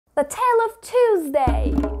The Tale of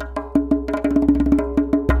Tuesday!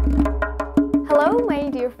 Hello my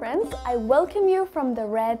dear friends, I welcome you from the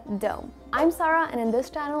Red Dome. I'm Sara and in this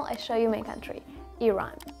channel I show you my country,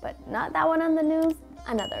 Iran. But not that one on the news,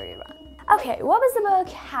 another Iran. Okay, what was the book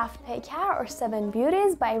HaftPeykar or Seven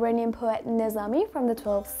Beauties by Iranian poet Nezami from the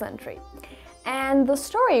 12th century? And the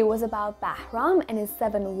story was about Bahram and his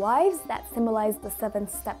 7 wives that symbolized the 7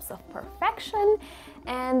 steps of perfection.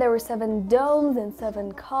 And there were 7 domes and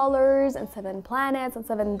 7 colors and 7 planets and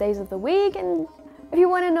 7 days of the week. And if you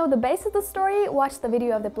want to know the base of the story, watch the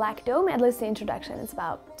video of the Black Dome, at least the introduction. It's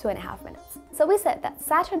about 2.5 minutes. So we said that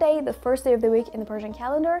Saturday, the first day of the week in the Persian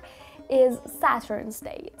calendar, is Saturn's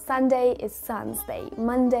day. Sunday is Sun's day.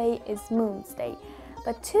 Monday is Moon's day.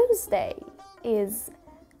 But Tuesday is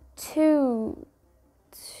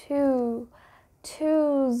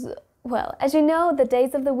well, as you know, the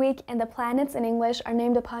days of the week and the planets in English are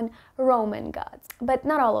named upon Roman gods, but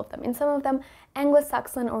not all of them. In some of them,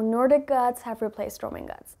 Anglo-Saxon or Nordic gods have replaced Roman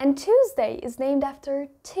gods. And Tuesday is named after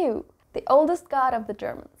Tu, the oldest god of the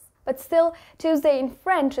Germans. But still, Tuesday in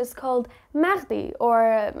French is called Mardi,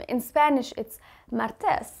 or in Spanish it's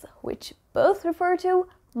Martes, which both refer to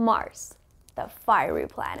Mars, the fiery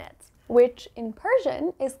planet, which in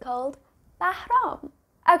Persian is called Bahram.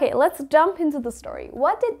 Okay, let's jump into the story.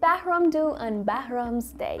 What did Bahram do on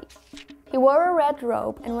Bahram's day? He wore a red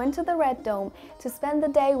robe and went to the Red Dome to spend the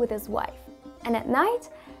day with his wife. And at night,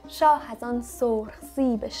 شاه از آن سرخ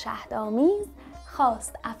سیب شهدآمیز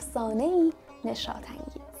خواست افسانه‌ای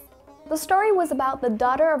نشاط‌انگیز. The story was about the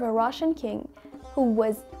daughter of a Russian king who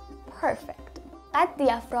was perfect.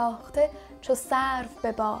 قدی افراخته چو سرو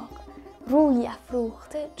به باغ، روی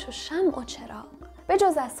افروخته چو شمع و چراغ.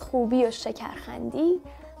 بجز از خوبی و شکرخندی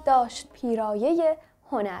داشت پیرایه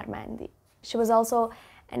هنرمندی. She was also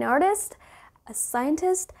an artist, a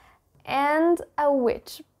scientist, and a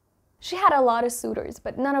witch. She had a lot of suitors,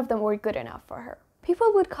 but none of them were good enough for her.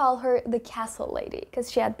 People would call her the castle lady because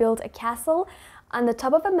she had built a castle on the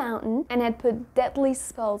top of a mountain and had put deadly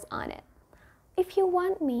spells on it. If you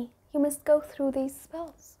want me, you must go through these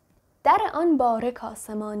spells. در آن بارک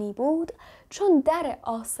آسمانی بود چون در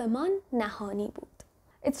آسمان نهانی بود.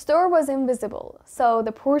 Its door was invisible, so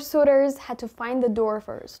the poor suitors had to find the door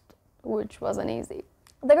first, which wasn't easy.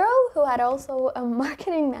 The girl, who had also a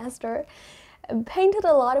marketing master, painted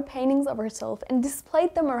a lot of paintings of herself and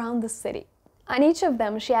displayed them around the city. On each of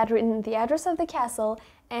them, she had written the address of the castle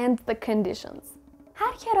and the conditions.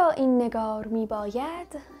 هر که را این نگار می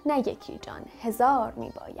باید، نه یکی جان هزار می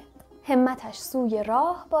باید. همتش سوی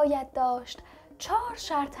راه باید داشت، 4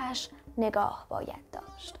 شرطش نگاه باید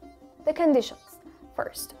داشت. The conditions.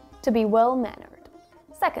 First, to be well-mannered.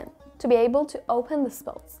 Second, to be able to open the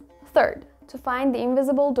spells. Third, to find the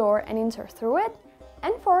invisible door and enter through it.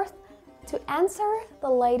 And fourth, to answer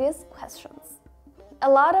the lady's questions. A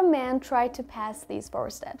lot of men tried to pass these 4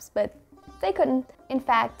 steps, but they couldn't. In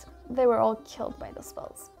fact, they were all killed by the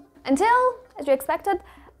spells. Until, as you expected,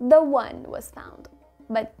 the one was found.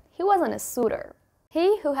 But he wasn't a suitor. He,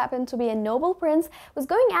 who happened to be a noble prince, was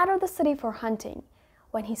going out of the city for hunting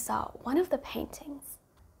when he saw one of the paintings.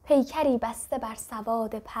 پیکری بسته بر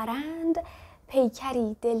سواد پرند،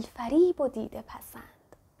 پیکری دلفریب و دیده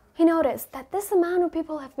پسند. He noticed that this amount of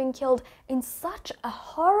people have been killed in such a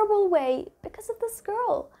horrible way because of this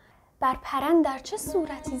girl. بر پرند در چه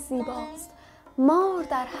صورتی زیباست، مار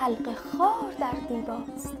در حلق خار در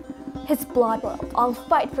دیباست. His blood boiled. I'll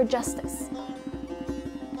fight for justice.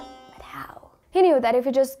 But how? He knew that if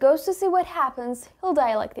he just goes to see what happens, he'll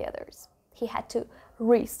die like the others. He had to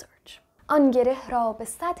research. آن گره را به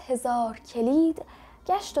 100,000 کلید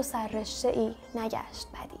گشت و سررشته ای نگشت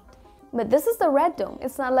پدید. But this is the Red Dome.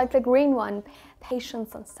 It's not like the green one.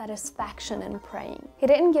 Patience and satisfaction and praying. He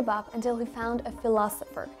didn't give up until he found a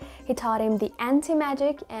philosopher. He taught him the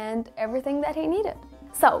anti-magic and everything that he needed.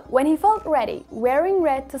 So, when he felt ready, wearing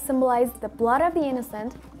red to symbolize the blood of the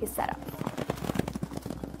innocent, he set up.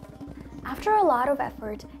 After a lot of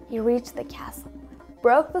effort, he reached the castle,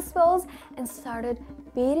 broke the spells, and started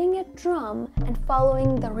beating a drum and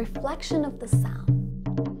following the reflection of the sound.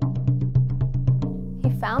 He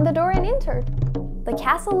found the door and entered. The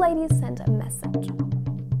castle lady sent a message.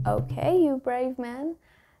 Okay, you brave man,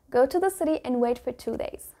 go to the city and wait for 2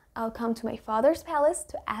 days. I'll come to my father's palace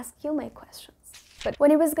to ask you my questions. But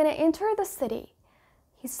when he was going to enter the city,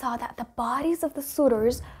 he saw that the bodies of the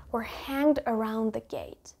suitors were hanged around the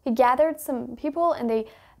gate. He gathered some people and they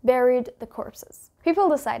buried the corpses. People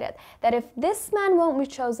decided that if this man won't be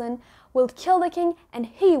chosen, we'll kill the king and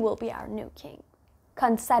he will be our new king.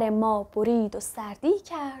 کان سر ما برید و سردی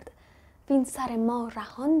کرد، وین سر ما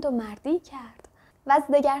رهاند و مردی کرد. و از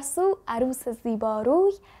دگر سو عروس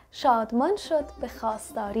زیباروی شادمان شد به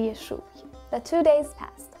خواستاری شوی. The 2 days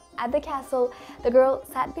passed. At the castle, the girl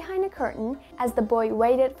sat behind a curtain as the boy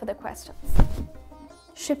waited for the questions.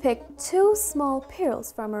 She picked 2 small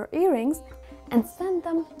pearls from her earrings and sent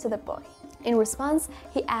them to the boy. In response,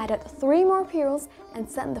 he added 3 more pearls and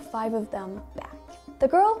sent the 5 of them back. The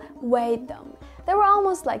girl weighed them. They were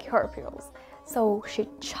almost like her pearls. So she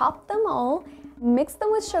chopped them all, mixed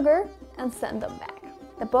them with sugar, and sent them back.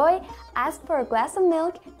 The boy asked for a glass of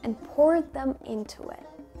milk and poured them into it.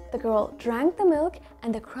 The girl drank the milk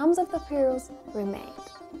and the crumbs of the pearls remained.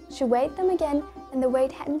 She weighed them again and the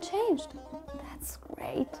weight hadn't changed. That's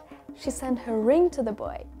great. She sent her ring to the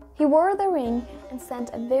boy. He wore the ring and sent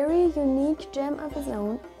a very unique gem of his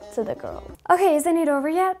own to the girl. Okay, isn't it over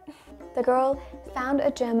yet? The girl found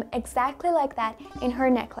a gem exactly like that in her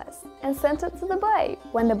necklace and sent it to the boy.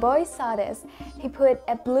 When the boy saw this, he put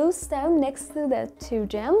a blue stone next to the 2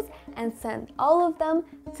 gems and sent all of them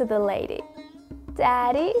to the lady.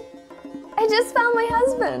 Daddy, I just found my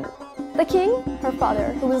husband. The king, her father,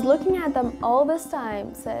 who was looking at them all this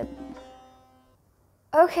time, said,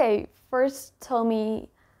 okay, first tell me,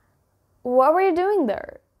 what were you doing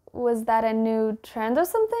there? Was that a new trend or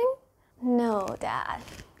something? No, Dad.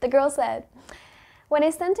 The girl said, when I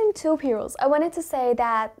sent him 2 pearls, I wanted to say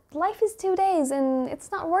that life is 2 days and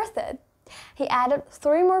it's not worth it. He added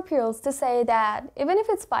 3 more pearls to say that even if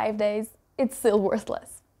it's 5 days, it's still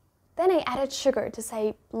worthless. Then I added sugar to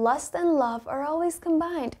say lust and love are always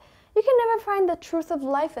combined. You can never find the truth of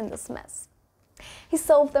life in this mess. He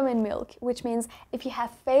solved them in milk, which means if you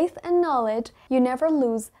have faith and knowledge, you never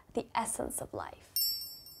lose the essence of life.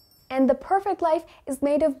 And the perfect life is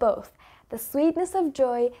made of both, the sweetness of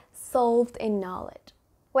joy solved in knowledge.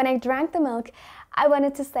 When I drank the milk, I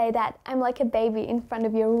wanted to say that I'm like a baby in front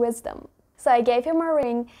of your wisdom. So I gave him a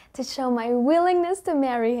ring to show my willingness to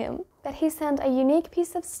marry him. But he sent a unique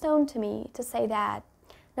piece of stone to me to say that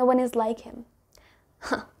no one is like him.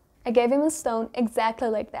 I gave him a stone exactly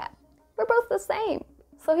like that. We're both the same.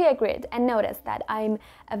 So he agreed and noticed that I'm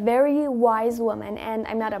a very wise woman and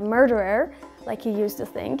I'm not a murderer, like he used to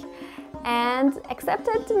think, and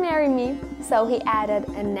accepted to marry me. So he added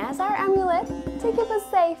a Nazar amulet to keep us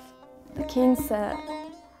safe. The king said,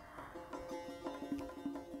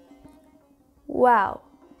 wow.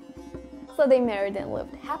 So they married and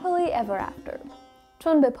lived happily ever after.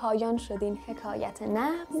 چون به پایان شد این حکایت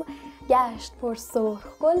نغز گشت پر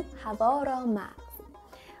سرخ گل هوا را مغز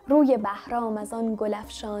روی بهرام از آن گل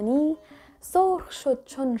افشانی سرخ شد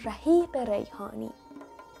چون رحیق ریحانی.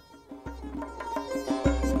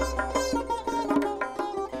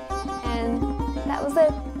 And that was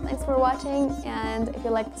it. Thanks for watching, and if you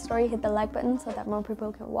liked the story, hit the like button so that more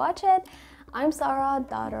people can watch it. I'm Sara,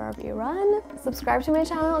 daughter of Iran. Subscribe to my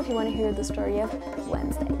channel if you want to hear the story of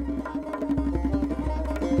Wednesday.